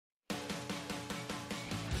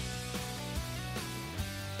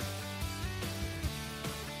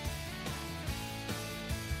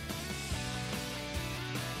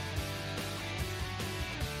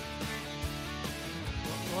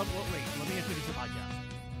wait, let me introduce the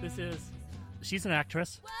podcast. She's an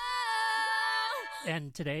actress. Whoa!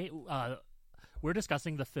 And today we're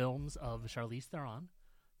discussing the films of Charlize Theron.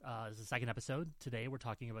 This is the second episode. Today we're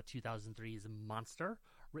talking about 2003's Monster,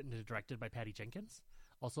 written and directed by Patty Jenkins.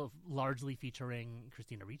 Also largely featuring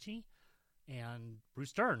Christina Ricci and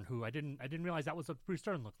Bruce Dern, who I didn't realize that was what Bruce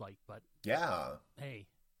Dern looked like, but yeah. Hey.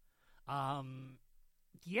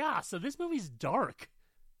 Yeah, so this movie's dark.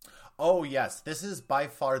 Oh, yes. This is by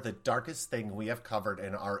far the darkest thing we have covered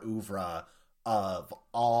in our oeuvre of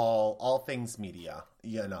all things media.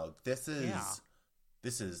 You know, this is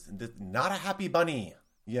not a happy bunny,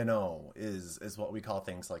 you know, is what we call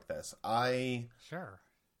things like this. Sure.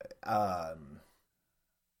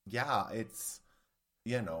 Yeah, it's,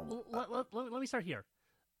 you know. Let me start here.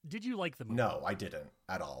 Did you like the movie? No, I didn't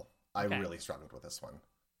at all. Okay. I really struggled with this one.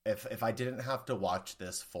 If I didn't have to watch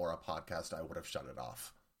this for a podcast, I would have shut it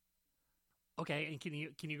off. Okay, and can you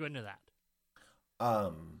go into that?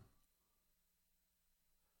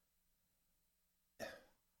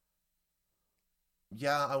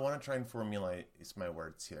 Yeah, I want to try and formulate my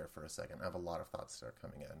words here for a second. I have a lot of thoughts that are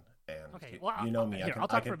coming in, and okay, well, you know me. I'll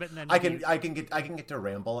talk for a bit, and then I can get to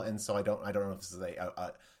ramble, and so I don't know if this is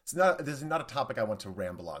this is not a topic I want to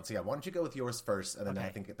ramble on. So yeah, why don't you go with yours first, and then I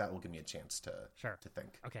think that will give me a chance to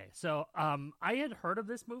think. Okay, so I had heard of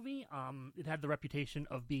this movie. It had the reputation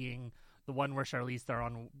of being the one where Charlize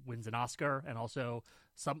Theron wins an Oscar, and also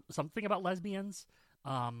something about lesbians.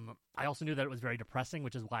 I also knew that it was very depressing,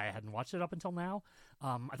 which is why I hadn't watched it up until now.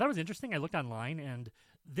 I thought it was interesting. I looked online, and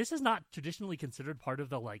this is not traditionally considered part of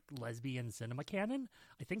the like lesbian cinema canon.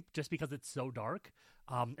 I think just because it's so dark,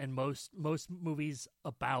 and most movies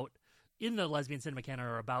in the lesbian cinema canon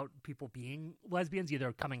are about people being lesbians,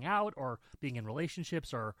 either coming out or being in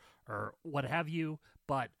relationships or what have you.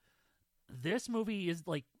 But this movie is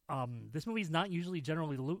like. This movie's not usually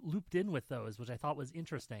generally looped in with those, which I thought was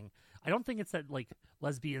interesting. I don't think it's that like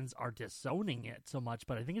lesbians are disowning it so much,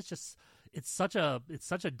 but I think it's such a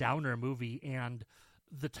downer movie, and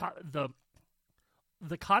the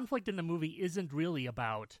conflict in the movie isn't really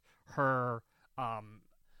about her,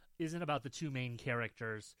 isn't about the two main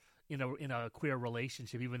characters in a queer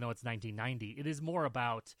relationship, even though it's 1990. It is more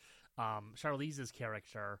about Charlize's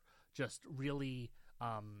character just really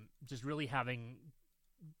having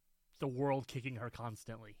the world kicking her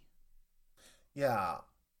constantly. Yeah.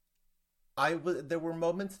 There were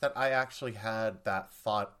moments that I actually had that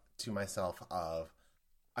thought to myself of,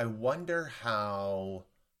 I wonder how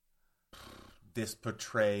this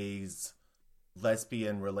portrays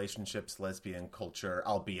lesbian relationships, lesbian culture,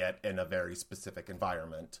 albeit in a very specific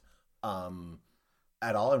environment,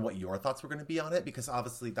 at all, and what your thoughts were going to be on it, because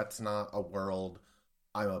obviously that's not a world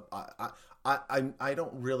I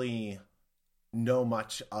don't really know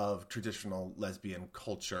much of traditional lesbian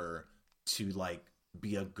culture to like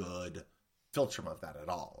be a good filtrum of that at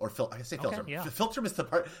all. Or I say filtrum. Okay, yeah. Filtrum is the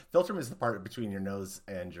part between your nose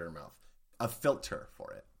and your mouth. A filter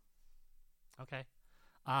for it. Okay.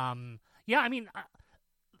 Yeah, I mean,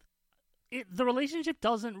 the relationship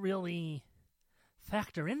doesn't really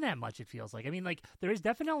factor in that much, it feels like. I mean, like, there is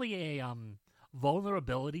definitely a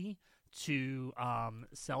vulnerability to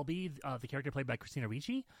Selby, the character played by Christina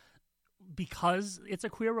Ricci, because it's a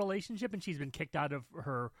queer relationship and she's been kicked out of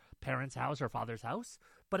her parents' house, her father's house.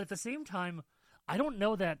 But at the same time, I don't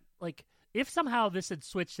know that, like, if somehow this had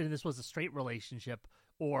switched and this was a straight relationship,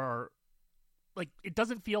 or like, it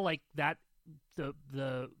doesn't feel like that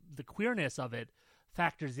the queerness of it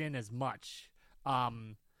factors in as much. I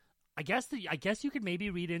guess you could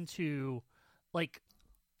maybe read into, like,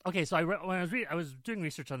 okay, so I was doing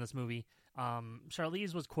research on this movie.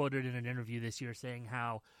 Charlize was quoted in an interview this year saying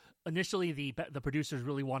how initially the producers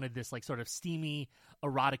really wanted this like sort of steamy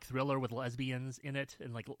erotic thriller with lesbians in it,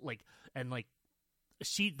 and that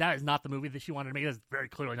is not the movie that she wanted to make. That's very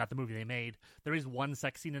clearly not the movie they made. There is one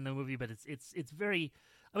sex scene in the movie, but it's very,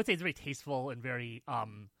 I would say it's very tasteful and very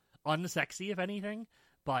unsexy, if anything.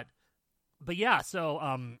 But yeah, so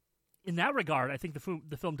in that regard, I think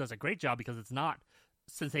the film does a great job, because it's not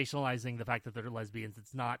sensationalizing the fact that they're lesbians.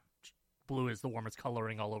 It's not blue is the warmest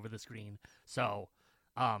coloring all over the screen. So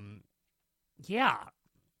yeah,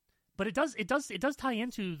 but it does tie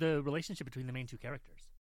into the relationship between the main two characters.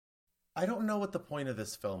 I don't know what the point of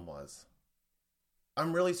this film was.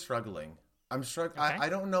 I'm really struggling. Okay. I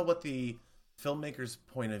don't know what the filmmaker's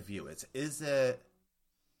point of view is. Is it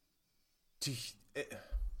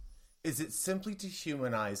simply to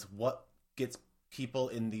humanize what gets people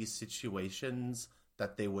in these situations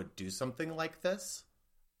that they would do something like this?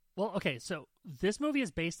 Well, okay, so this movie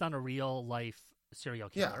is based on a real life serial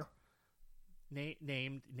killer.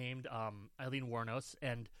 named Eileen Wuornos,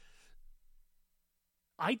 and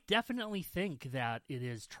I definitely think that it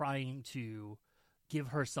is trying to give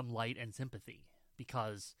her some light and sympathy,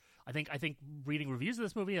 because I think reading reviews of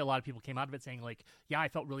this movie, a lot of people came out of it saying like, yeah, I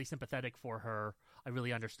felt really sympathetic for her. I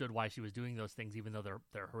really understood why she was doing those things, even though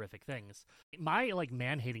they're horrific things. My like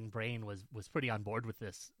man-hating brain was pretty on board with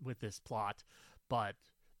this plot, but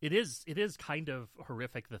it is kind of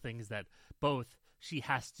horrific, the things that both she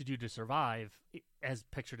has to do to survive, as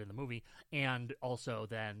pictured in the movie, and also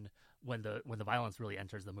then when the violence really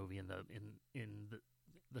enters the movie in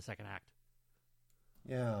the second act.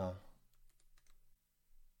 Yeah.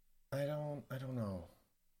 I don't know.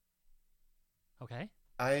 Okay.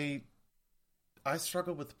 I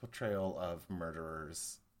struggle with the portrayal of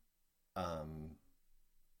murderers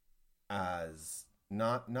as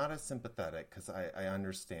not as sympathetic, because I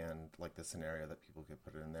understand like the scenario that people could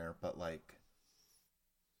put in there, but like,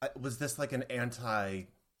 was this like an anti-death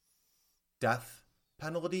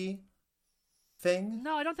penalty thing?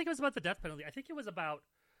 No, I don't think it was about the death penalty. I think it was about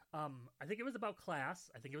class. I think it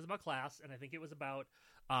was about class, and I think it was about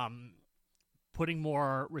putting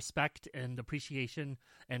more respect and appreciation,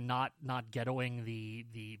 and not ghettoing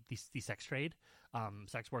the sex trade,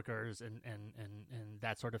 sex workers and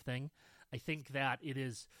that sort of thing. I think that it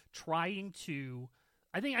is trying to.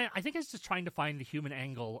 I think it's just trying to find the human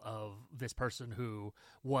angle of this person who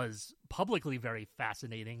was publicly very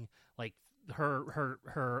fascinating, like her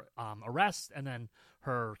arrest, and then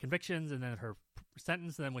her convictions, and then her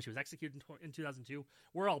sentence, and then when she was executed in 2002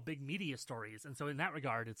 were all big media stories. And so in that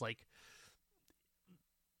regard, it's like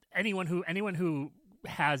anyone who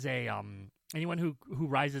has a anyone who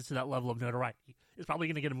rises to that level of notoriety is probably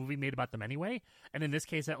going to get a movie made about them anyway. And in this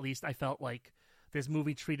case, at least, I felt like this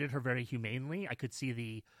movie treated her very humanely. I could see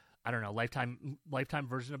the, I don't know, lifetime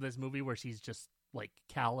version of this movie where she's just like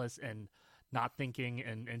callous and not thinking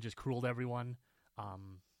and just cruel to everyone.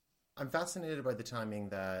 I'm fascinated by the timing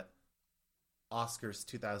that Oscars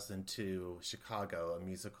 2002 Chicago, a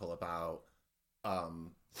musical about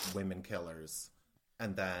women killers,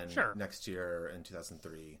 and then next year in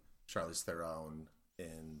 2003, Charlize Theron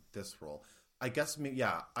in this role. I guess,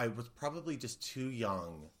 I was probably just too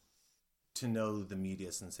young to know the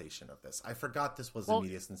media sensation of this. I forgot this was a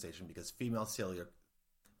media sensation because female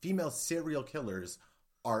serial killers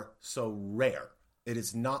are so rare. It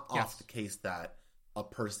is not off the case that a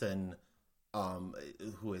person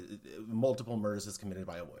who is, multiple murders is committed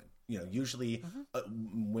by a woman. Usually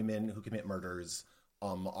women who commit murders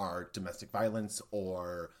are domestic violence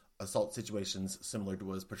or assault situations similar to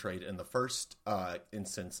what was portrayed in the first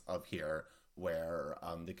instance of here, where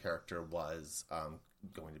the character was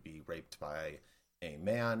going to be raped by a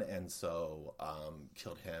man, and so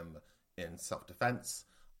killed him in self-defense.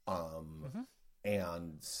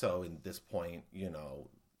 And so in this point,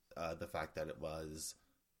 the fact that it was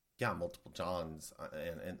multiple Johns,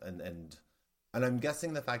 and I'm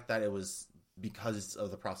guessing the fact that it was because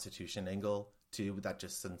of the prostitution angle too, that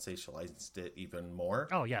just sensationalized it even more.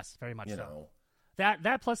 Oh yes, very much so.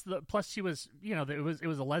 That plus she was, it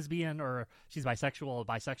was a lesbian, or she's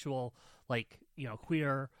bisexual, like,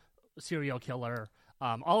 queer serial killer.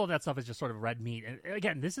 All of that stuff is just sort of red meat. And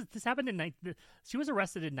again, this happened she was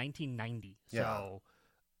arrested in 1990. So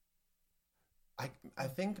I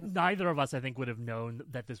think neither of us, would have known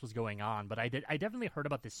that this was going on, but I definitely heard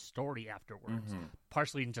about this story afterwards,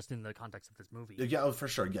 partially just in the context of this movie. Yeah, for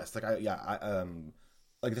sure. Yes.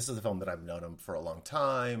 Like this is a film that I've known him for a long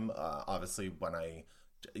time. Obviously when I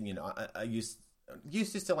used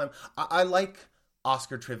to still am. I like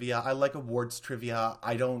Oscar trivia. I like awards trivia.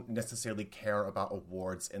 I don't necessarily care about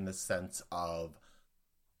awards in the sense of,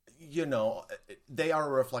 they are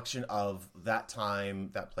a reflection of that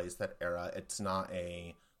time, that place, that era. It's not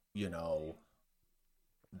a,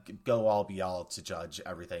 go all be all to judge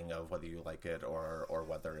everything of whether you like it or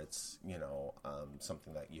whether it's,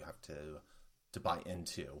 something that you have to buy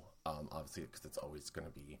into, obviously, because it's always going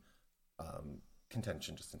to be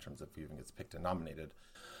contention just in terms of who even gets picked and nominated.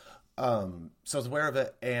 So I was aware of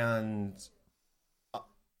it, and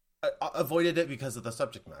I avoided it because of the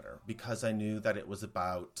subject matter, because I knew that it was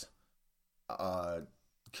about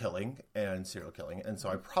killing and serial killing, and so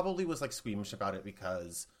I probably was like squeamish about it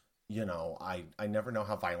because, I never know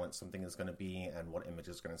how violent something is going to be and what image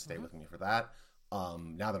is going to stay with me for that.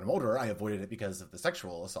 Now that I'm older, I avoided it because of the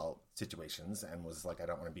sexual assault situations and was like, I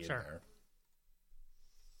don't want to be in there.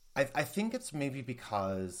 I think it's maybe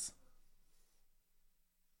because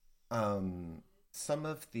some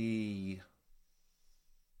of the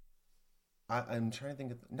I'm trying to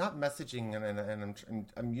think of, not messaging, and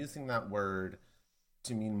I'm using that word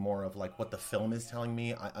to mean more of like what the film is telling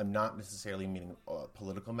me. I'm not necessarily meaning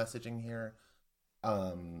political messaging here.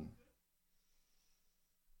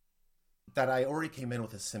 That I already came in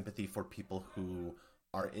with a sympathy for people who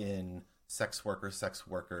are in sex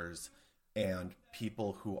workers, and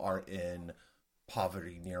people who are in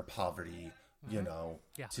poverty, near poverty, you know,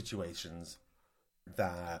 situations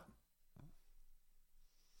that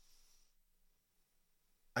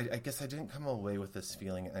I guess I didn't come away with this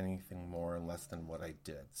feeling anything more and less than what I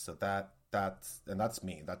did. So that's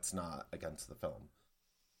me. That's not against the film.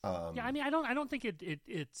 Yeah, I mean, I don't think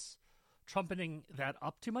it's trumpeting that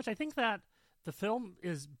up too much. I think that the film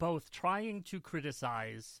is both trying to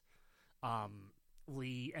criticize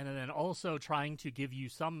Lee and then also trying to give you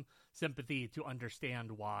some sympathy to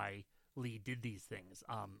understand why Lee did these things.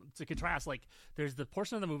 To contrast, like, there's the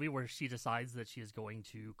portion of the movie where she decides that she is going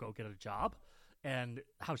to go get a job, and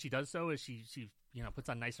how she does so is she you know, puts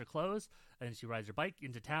on nicer clothes, and she rides her bike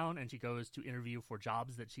into town, and she goes to interview for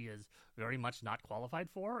jobs that she is very much not qualified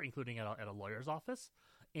for, including at a lawyer's office.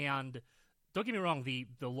 And don't get me wrong, the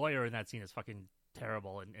lawyer in that scene is fucking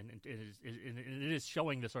terrible, and it is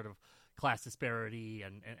showing the sort of class disparity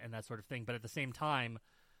and that sort of thing. But at the same time,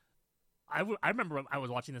 I remember I was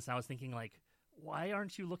watching this and I was thinking, like, why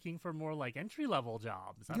aren't you looking for more like entry level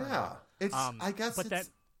jobs? I don't know. It's I guess, but it's...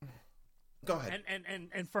 Go ahead.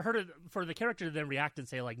 And for the character to then react and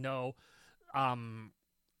say, like, no,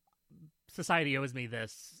 society owes me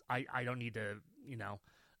this. I don't need to, you know,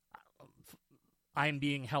 I'm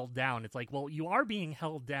being held down. It's like, well, you are being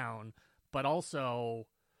held down, but also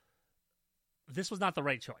this was not the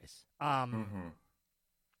right choice.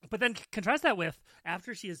 But then contrast that with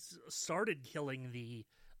after she has started killing the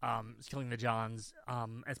Johns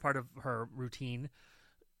as part of her routine.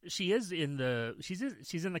 She's in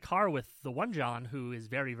the car with the one John who is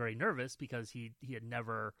very, very nervous because he'd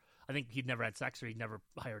never had sex, or he'd never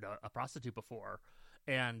hired a prostitute before,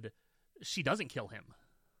 and she doesn't kill him.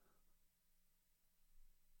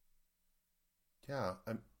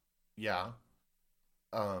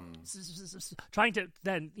 Trying to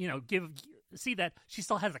then, you know, see that she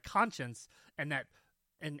still has a conscience, and that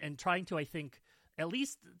and trying to, I think, at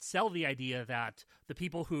least sell the idea that the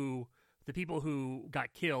people who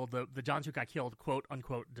got killed, the Johns who got killed, quote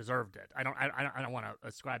unquote, deserved it. I don't want to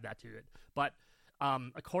ascribe that to it, but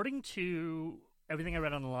according to everything I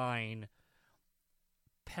read online,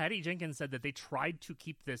 Patty Jenkins said that they tried to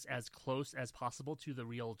keep this as close as possible to the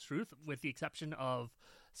real truth, with the exception of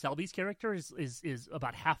Selby's character is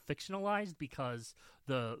about half fictionalized, because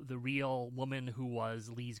the real woman who was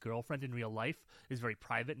Lee's girlfriend in real life is very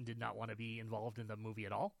private and did not want to be involved in the movie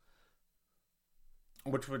at all.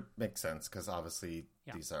 Which would make sense, because obviously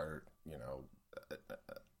these are, you know,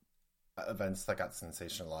 events that got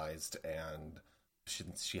sensationalized, and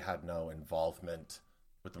she had no involvement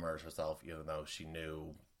with the murders herself, even though she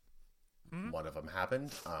knew one of them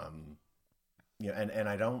happened. You know, and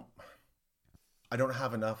I don't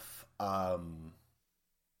have enough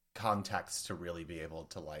context to really be able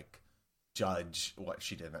to, like, judge what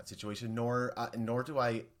she did in that situation, nor do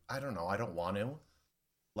I don't know, I don't want to,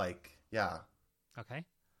 like, yeah. Okay.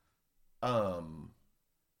 Well,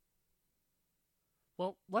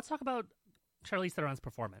 let's talk about Charlize Theron's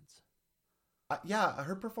performance.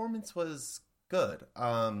 Her performance was good.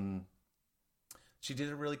 She did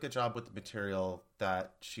a really good job with the material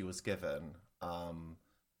that she was given.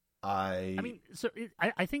 I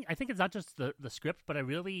think it's not just the script, but I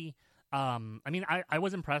really, I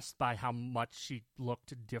was impressed by how much she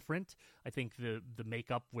looked different. I think the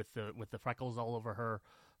makeup with the freckles all over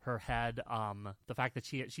her head, the fact that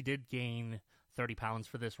she did gain 30 pounds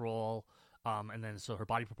for this role, and then so her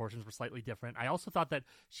body proportions were slightly different. I also thought that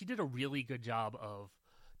she did a really good job of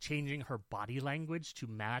changing her body language to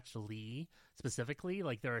match Lee specifically.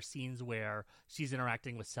 Like, there are scenes where she's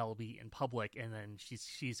interacting with Selby in public, and then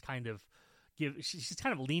she's kind of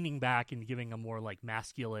leaning back and giving a more, like,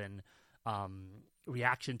 masculine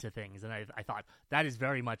reaction to things. And I thought that is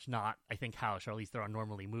very much not, I think, how Charlize Theron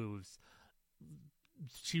normally moves.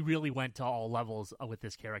 She really went to all levels with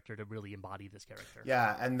this character to really embody this character.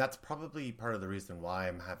 Yeah, and that's probably part of the reason why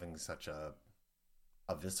I'm having such a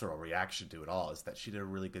visceral reaction to it all, is that she did a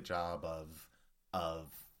really good job of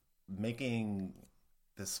making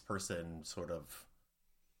this person sort of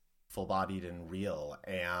full-bodied and real.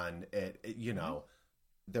 And it you know,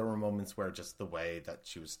 there were moments where just the way that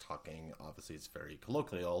she was talking, obviously it's very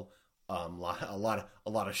colloquial, a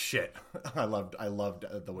lot of shit. I loved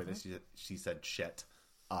the way that she said shit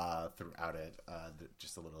throughout it.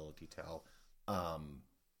 Just a little detail,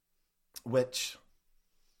 which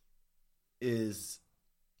is,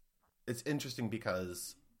 it's interesting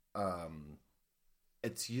because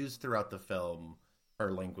it's used throughout the film,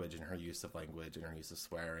 her language and her use of language and her use of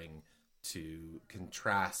swearing, to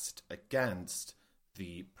contrast against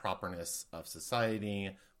the properness of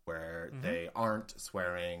society where they aren't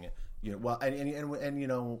swearing. You know, well, and you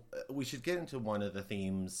know, we should get into one of the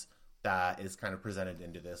themes that is kind of presented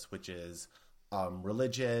into this, which is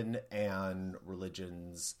religion and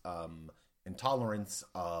religion's intolerance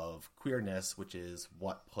of queerness, which is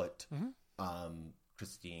what put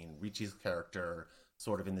Christine Ricci's character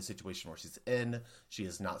sort of in the situation where she's in. She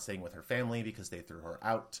is not staying with her family because they threw her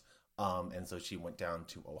out, and so she went down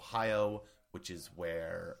to Ohio, which is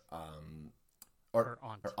where her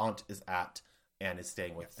aunt is at, and is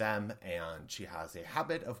staying with them. And she has a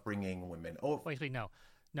habit of bringing women over. Wait, no,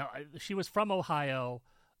 she was from Ohio,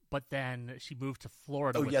 but then she moved to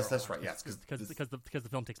Florida. Oh, yes, that's right. Yes, because the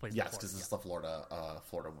film takes place. Yes, because this is the Florida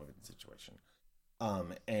women situation.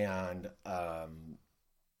 And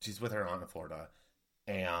she's with her aunt in Florida,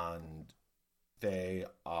 and they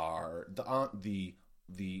are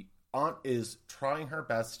the aunt is trying her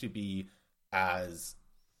best to be as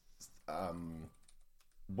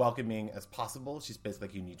welcoming as possible. She's basically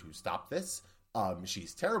like, you need to stop this.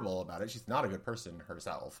 She's terrible about it. She's not a good person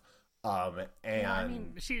herself. And I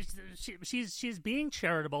mean, she's being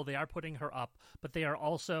charitable. They are putting her up, but they are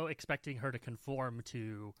also expecting her to conform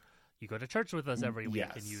to. You go to church with us every week,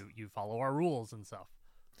 and you follow our rules and stuff.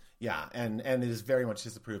 Yeah, and it is very much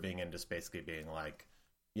disapproving and just basically being like,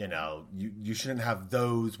 you know, you shouldn't have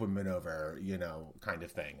those women over, you know, kind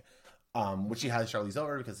of thing. Which she has Charlize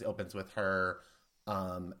over because it opens with her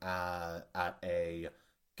at a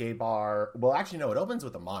gay bar. Well, actually, no, it opens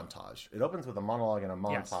with a montage. It opens with a monologue and a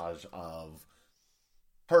montage of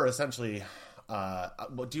her essentially.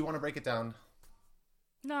 Well, do you want to break it down?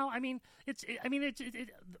 No, I mean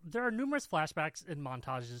there are numerous flashbacks and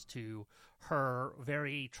montages to her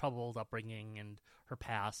very troubled upbringing and her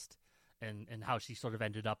past, and how she sort of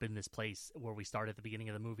ended up in this place where we start at the beginning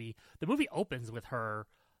of the movie. The movie opens with her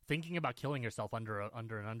thinking about killing herself under an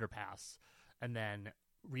underpass, and then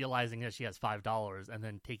realizing that she has $5, and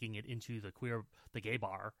then taking it into the gay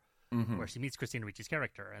bar. Where she meets Christina Ricci's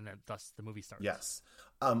character, and then thus the movie starts. Yes.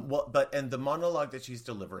 And the monologue that she's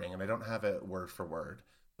delivering, and I don't have it word for word,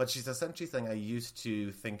 but she's essentially saying, I used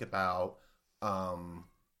to think about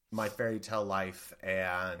my fairy tale life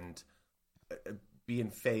and being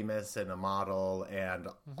famous and a model, and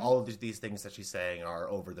all of these things that she's saying are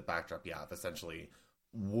over the backdrop, of essentially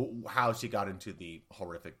how she got into the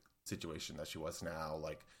horrific situation that she was now.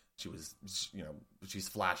 Like, she was, you know, she's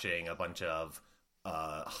flashing a bunch of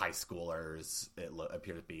high schoolers, it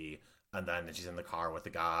appears to be, and then she's in the car with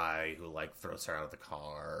the guy who like throws her out of the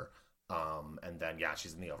car, and then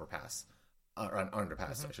she's in the overpass or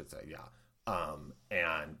underpass, I should say,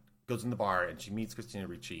 and goes in the bar, and she meets Christina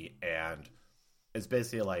Ricci, and it's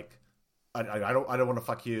basically like, I don't want to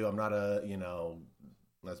fuck you, I'm not a, you know,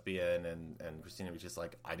 lesbian, and Christina Ricci's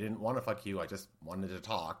like, I didn't want to fuck you, I just wanted to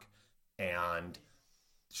talk, and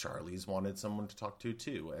Charlize wanted someone to talk to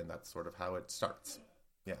too, and that's sort of how it starts.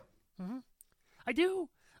 Yeah. I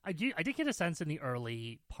did get a sense in the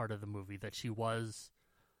early part of the movie that she was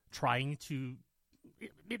trying to,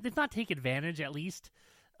 if not take advantage, at least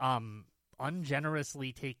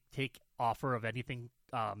ungenerously take offer of anything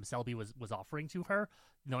Selby was offering to her,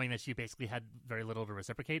 knowing that she basically had very little to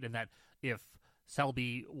reciprocate, and that if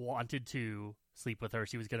Selby wanted to sleep with her,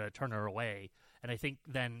 she was going to turn her away. And I think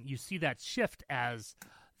then you see that shift as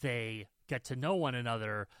they get to know one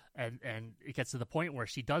another, and it gets to the point where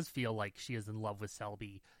she does feel like she is in love with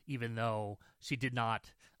Selby, even though she did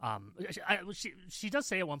not. She does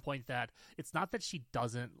say at one point that it's not that she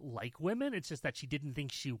doesn't like women; it's just that she didn't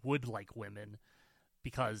think she would like women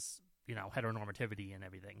because, you know, heteronormativity and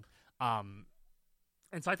everything. And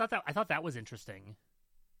so I thought that was interesting.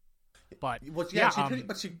 But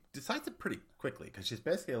she decides it pretty quickly, because she's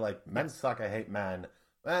basically like, men suck, I hate men.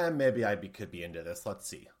 Maybe I could be into this. Let's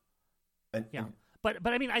see. But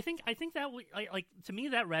I mean, I think that like to me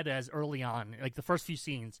that read as early on, like the first few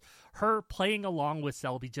scenes, her playing along with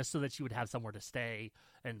Selby just so that she would have somewhere to stay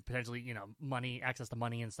and potentially, you know, access to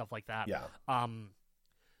money and stuff like that. Yeah.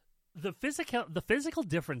 The physical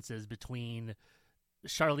differences between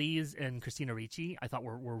Charlize and Christina Ricci, I thought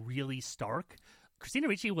were really stark. Christina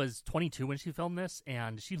Ricci was 22 when she filmed this,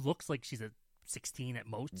 and she looks like she's 16 at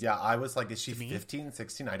most. Yeah, I was like, is she 15,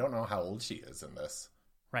 16? I don't know how old she is in this.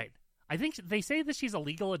 Right. I think they say that she's a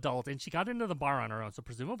legal adult, and she got into the bar on her own, so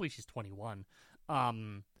presumably she's 21.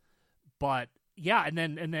 But yeah, and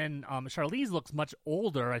then Charlize looks much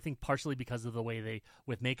older, I think partially because of the way they,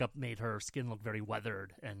 with makeup, made her skin look very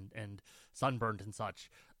weathered and sunburned and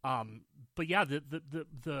such. But yeah,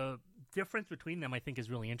 the difference between them, I think, is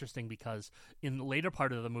really interesting because in the later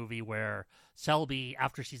part of the movie where Selby,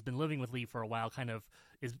 after she's been living with Lee for a while, kind of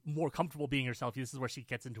is more comfortable being herself, this is where she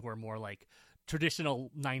gets into her more like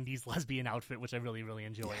traditional 90s lesbian outfit, which I really, really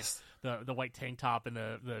enjoyed. Yes. The white tank top and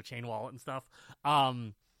the chain wallet and stuff.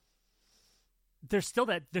 There's still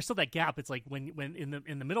that gap. It's like when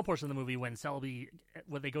in the middle portion of the movie when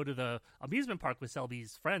they go to the amusement park with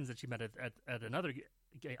Selby's friends that she met at another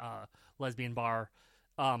lesbian bar,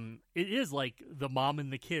 it is like the mom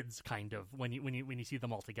and the kids kind of when you see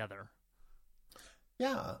them all together.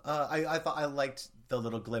 Yeah, I thought I liked the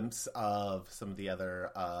little glimpse of some of the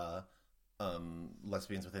other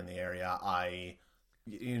lesbians within the area.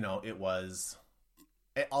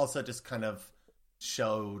 It also just kind of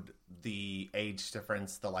showed the age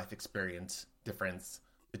difference, the life experience difference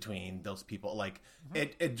between those people. Like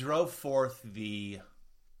it drove forth the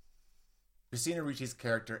Christina Ricci's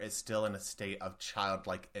character is still in a state of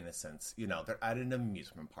childlike innocence. They're at an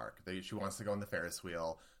amusement park. She wants to go on the Ferris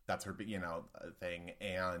wheel. That's her, thing.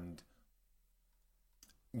 And,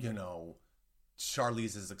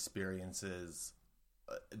 Charlize's experiences,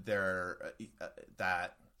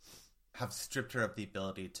 that have stripped her of the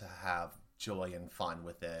ability to have joy and fun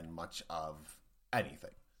within much of anything,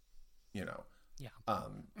 Yeah.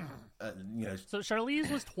 So Charlize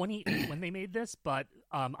was 28 when they made this, but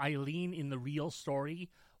Eileen in the real story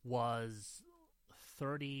was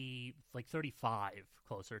 30, like 35,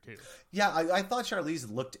 closer to. Yeah, I thought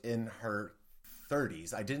Charlize looked in her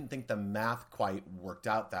 30s. I didn't think the math quite worked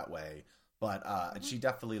out that way, but she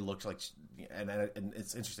definitely looked like. And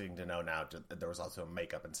it's interesting to know now that there was also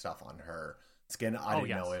makeup and stuff on her skin. I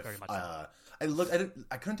didn't know if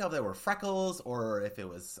I couldn't tell if they were freckles or if it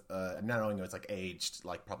was not knowing it was like aged,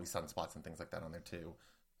 like probably sunspots and things like that on there too.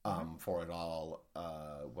 For it all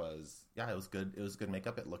it was good. It was good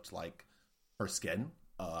makeup. It looked like her skin.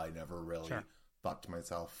 I never really thought to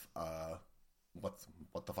myself, what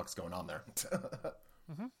the fuck's going on there?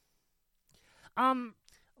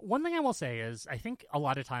 One thing I will say is I think a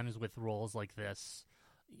lot of times with roles like this,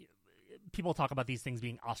 people talk about these things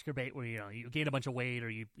being Oscar bait, where you gain a bunch of weight, or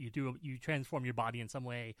you transform your body in some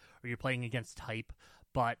way, or you're playing against type.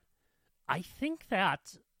 But I think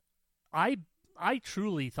that I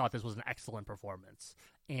truly thought this was an excellent performance,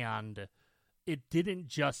 and it didn't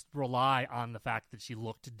just rely on the fact that she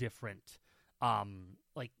looked different,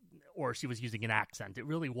 or she was using an accent. It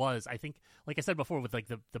really was, I think, like I said before, with like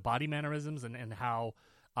the body mannerisms and how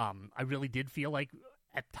I really did feel like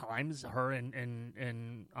at times her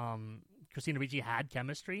and Christina Ricci had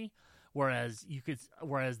chemistry, whereas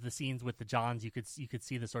the scenes with the Johns, you could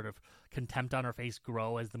see the sort of contempt on her face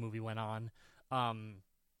grow as the movie went on.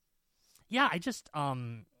 I just I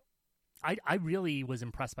really was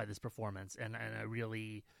impressed by this performance, and I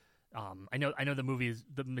really I know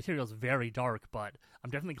the material is very dark, but I'm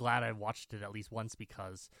definitely glad I watched it at least once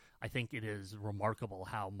because I think it is remarkable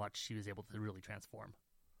how much she was able to really transform.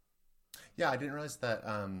 Yeah, I didn't realize that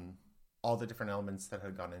all the different elements that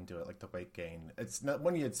had gone into it, like the weight gain. It's not,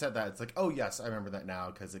 when you had said that, it's like, oh yes, I remember that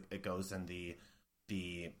now, because it goes in the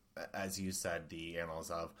as you said, the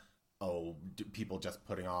annals of people just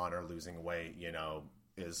putting on or losing weight,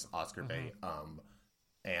 is Oscar bait.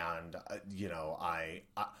 And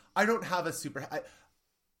I don't have a super.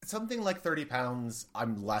 Something like 30 pounds,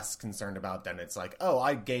 I'm less concerned about than it's like, oh,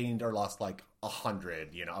 I gained or lost like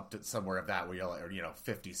 100, up to somewhere of that where you're like, or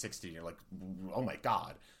 50, 60, you're like, oh my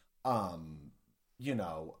God. Yeah.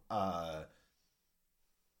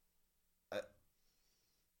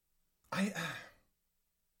 I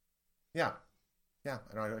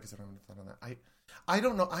guess I don't have a thought on that. I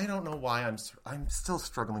don't know why I'm still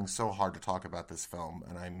struggling so hard to talk about this film,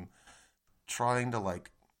 and I'm trying to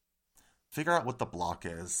like figure out what the block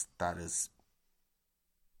is. That is,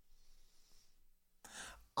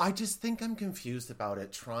 I just think I'm confused about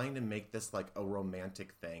it, trying to make this like a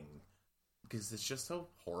romantic thing because it's just so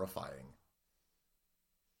horrifying.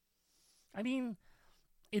 I mean,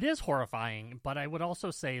 it is horrifying, but I would also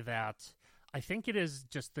say that I think it is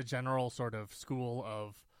just the general sort of school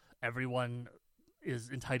of everyone is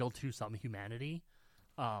entitled to some humanity.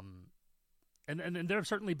 And there have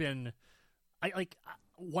certainly been,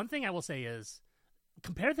 one thing I will say is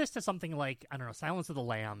compare this to something like, I don't know, Silence of the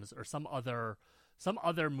Lambs or some other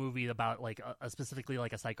movie about like specifically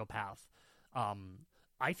like a psychopath.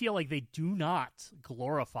 I feel like they do not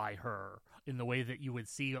glorify her in the way that you would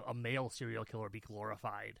see a male serial killer be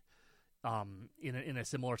glorified in a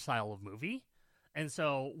similar style of movie. And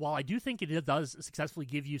so while I do think it does successfully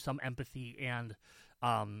give you some empathy and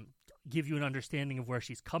give you an understanding of where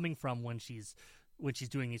she's coming from when she's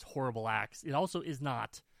doing these horrible acts, it also is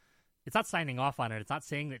not it's not signing off on it. It's not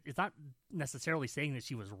saying that. It's not necessarily saying that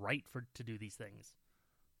she was right to do these things.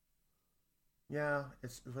 Yeah,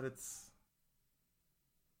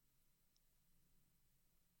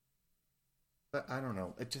 but I don't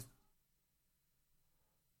know.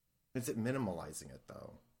 Is it minimalizing it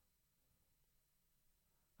though?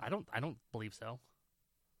 I don't believe so.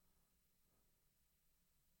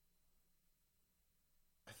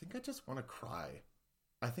 I think I just want to cry.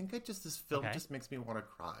 I think this film just makes me want to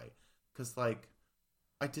cry. Because, like,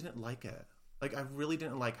 I didn't like it. Like, I really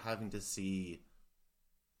didn't like having to see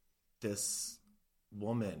this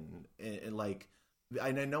woman, like,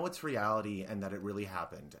 and I know it's reality and that it really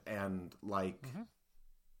happened. And, like,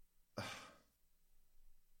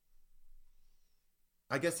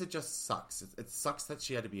 I guess it just sucks. It sucks that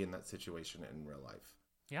she had to be in that situation in real life.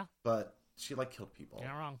 Yeah. But she, like, killed people. You're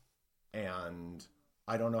not wrong. And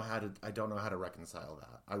I don't know how to reconcile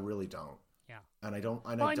that. I really don't. Yeah. And I don't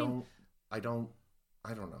know.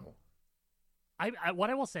 What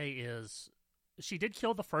I will say is she did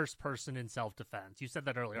kill the first person in self-defense. You said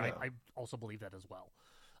that earlier. Yeah. I also believe that as well.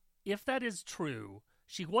 If that is true,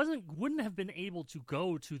 she wouldn't have been able to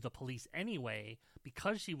go to the police anyway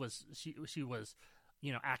because she was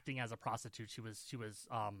acting as a prostitute. She was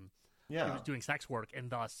doing sex work, and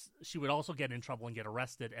thus she would also get in trouble and get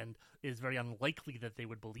arrested, and it is very unlikely that they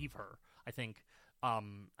would believe her. I think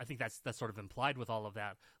that's sort of implied with all of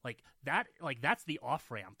that. That's the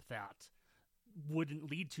off-ramp that wouldn't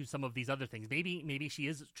lead to some of these other things. Maybe she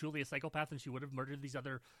is truly a psychopath and she would have murdered these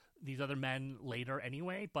other men later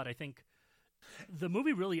anyway, but I think the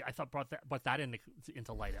movie really, I thought, brought that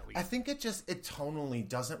into light, at least. I think it tonally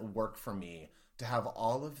doesn't work for me to have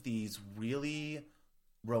all of these really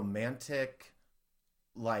romantic,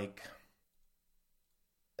 I'm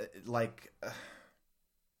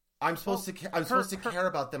supposed to care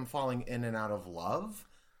about them falling in and out of love,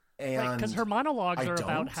 and because her monologues are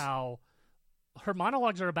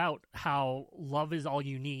about how love is all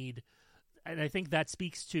you need, and I think that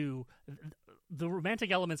speaks to the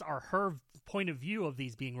romantic elements are her point of view of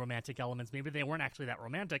these being romantic elements. Maybe they weren't actually that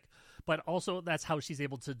romantic, but also that's how she's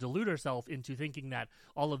able to delude herself into thinking that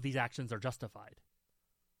all of these actions are justified.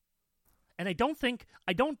 And I don't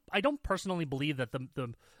personally believe that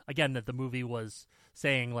that the movie was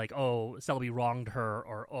saying like, oh, Selby wronged her,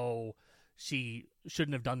 or oh, she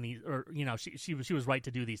shouldn't have done these, or she was right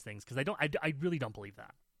to do these things, because I really don't believe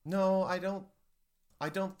that. No, I don't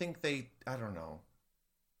think they. I don't know.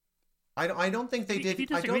 I don't think they did. If you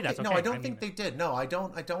disagree, that's okay. No, I don't think they did. No, I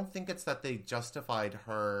don't think it's that they justified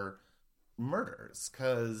her murders,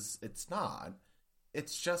 because it's not.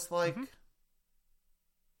 It's just like. Mm-hmm.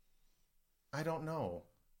 I don't know.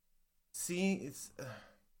 See, it's.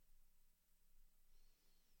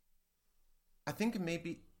 I think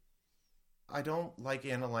maybe I don't like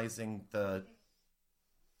analyzing the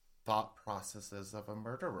thought processes of a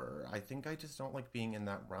murderer. I think I just don't like being in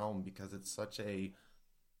that realm because it's such a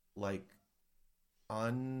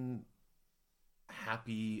unhappy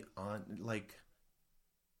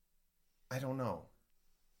I don't know.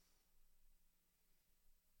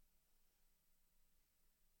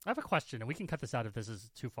 I have a question, and we can cut this out if this is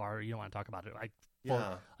too far or you don't want to talk about it. I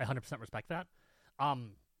 100% respect that.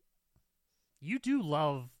 You do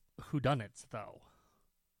love whodunits, though.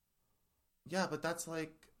 Yeah, but that's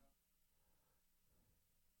like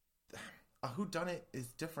a whodunit is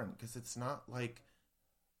different because it's not like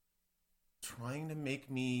trying to make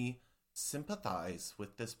me sympathize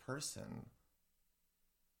with this person.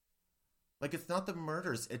 Like, it's not the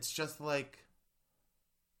murders. It's just like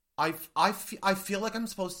I feel like I'm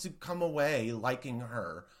supposed to come away liking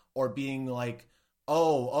her or being like,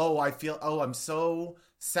 I'm so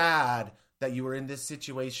sad that you were in this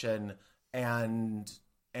situation, and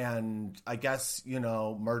I guess,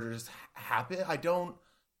 murders happen. I don't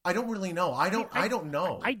really know. I don't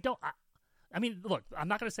know. I mean, look, I'm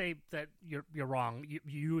not going to say that you're wrong.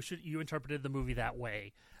 You interpreted the movie that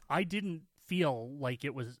way. I didn't feel like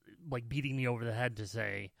it was like beating me over the head to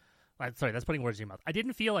say, sorry, that's putting words in your mouth. I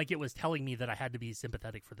didn't feel like it was telling me that I had to be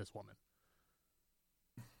sympathetic for this woman.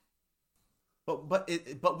 But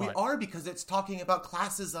we are, because it's talking about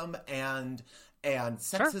classism and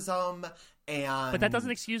sexism. Sure. And but that doesn't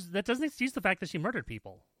excuse the fact that she murdered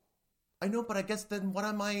people. I know, but I guess then what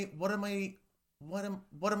am I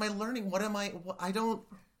learning? I don't.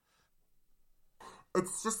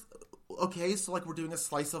 It's just okay. So like we're doing a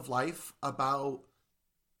slice of life about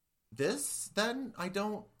this. Then I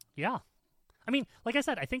don't. Yeah, I mean, like I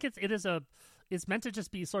said, I think it's meant to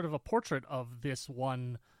just be sort of a portrait of this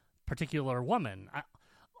one particular woman.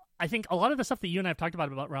 I think a lot of the stuff that you and I have talked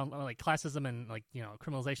about around like classism and like, you know,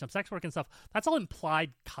 criminalization of sex work and stuff, that's all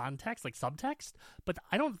implied context, like subtext. But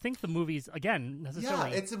I don't think the movie's, again,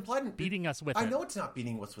 necessarily it's implied beating us with I know it's not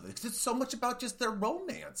beating us with it because it's so much about just their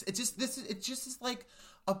romance. It just is like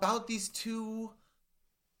about these two.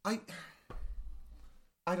 I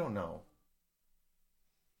don't know.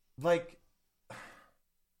 Like,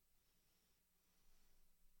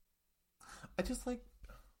 I just like.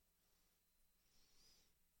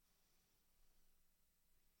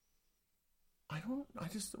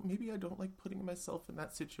 Maybe I don't like putting myself in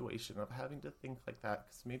that situation of having to think like that,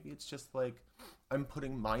 because maybe it's just like I'm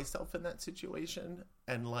putting myself in that situation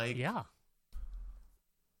and like, yeah.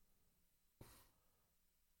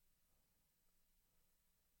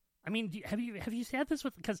 I mean, have you had this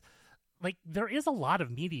with, because like there is a lot of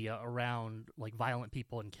media around like violent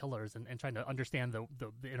people and killers and trying to understand the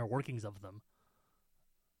inner workings of them.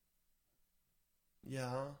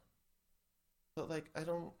 Yeah. But like, I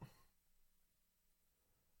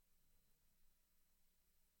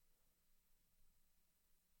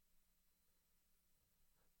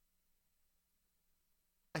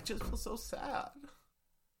just feel so sad.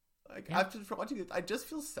 Like, yeah. After watching it, I just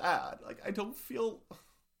feel sad. Like, I don't feel.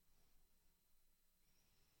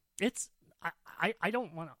 It's I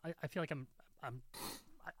don't want to. I feel like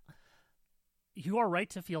you are right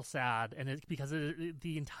to feel sad, and it's because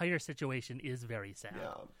the entire situation is very sad.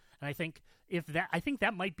 Yeah. And I think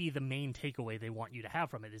that might be the main takeaway they want you to have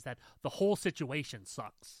from it, is that the whole situation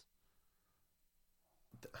sucks.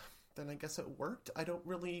 Then I guess it worked. I don't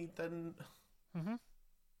really then. Mm-hmm.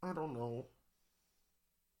 I don't know.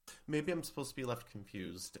 Maybe I'm supposed to be left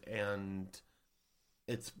confused, and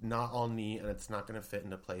it's not all neat, and it's not going to fit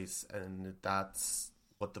into place, and that's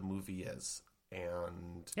what the movie is.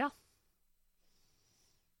 And yeah,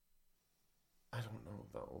 I don't know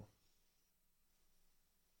though.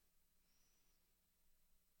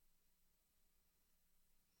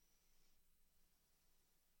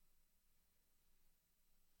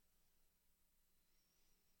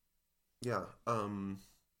 Yeah.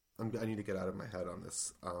 I need to get out of my head on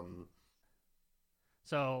this.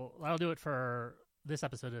 So that'll do it for this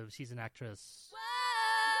episode of She's an Actress.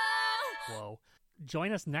 Whoa.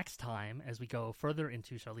 Join us next time as we go further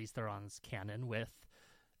into Charlize Theron's canon with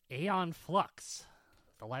Aeon Flux,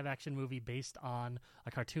 the live-action movie based on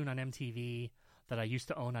a cartoon on MTV that I used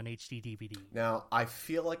to own on HD DVD. Now, I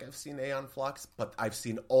feel like I've seen Aeon Flux, but I've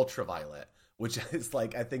seen Ultraviolet, which is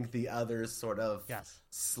like, I think the other sort of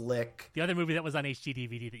slick. The other movie that was on HD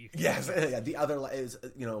DVD that you can yeah, the other is,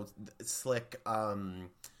 you know, slick,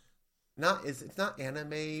 it's not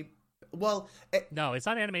anime. Well, no, it's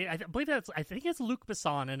not anime. I think it's Luc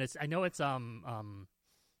Besson, and I know it's Uma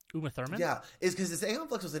Thurman. Yeah, is because Aeon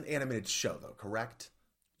Flux was an animated show, though, correct?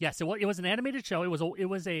 Yes, it was an animated show. It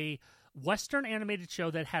was a Western animated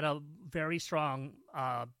show that had a very strong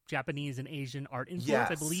Japanese and Asian art influence.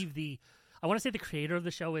 Yes. I believe I want to say the creator of the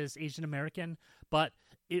show is Asian American, but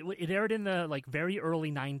it aired in the like very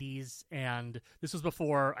early 90s, and this was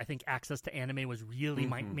before I think access to anime was really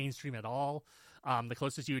mainstream at all. The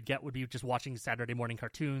closest you would get would be just watching Saturday morning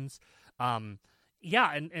cartoons. And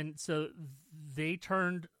so they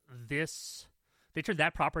turned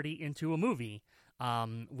that property into a movie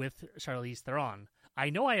with Charlize Theron. I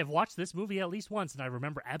know I have watched this movie at least once, and I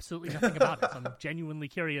remember absolutely nothing about it. So I'm genuinely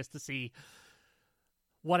curious to see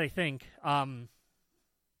what I think.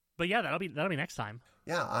 But yeah, that'll be next time.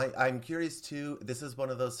 Yeah, I'm curious too. This is one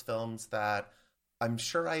of those films that I'm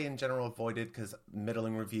sure I in general avoided because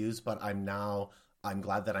middling reviews, but I'm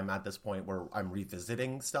glad that I'm at this point where I'm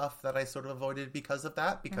revisiting stuff that I sort of avoided because of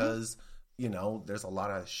that. Because you know, there's a lot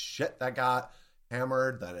of shit that got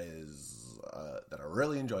hammered that I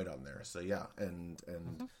really enjoyed on there. So yeah, and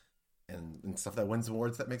stuff that wins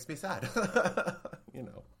awards that makes me sad. You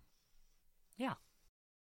know. Yeah.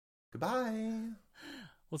 Goodbye.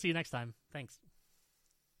 We'll see you next time. Thanks.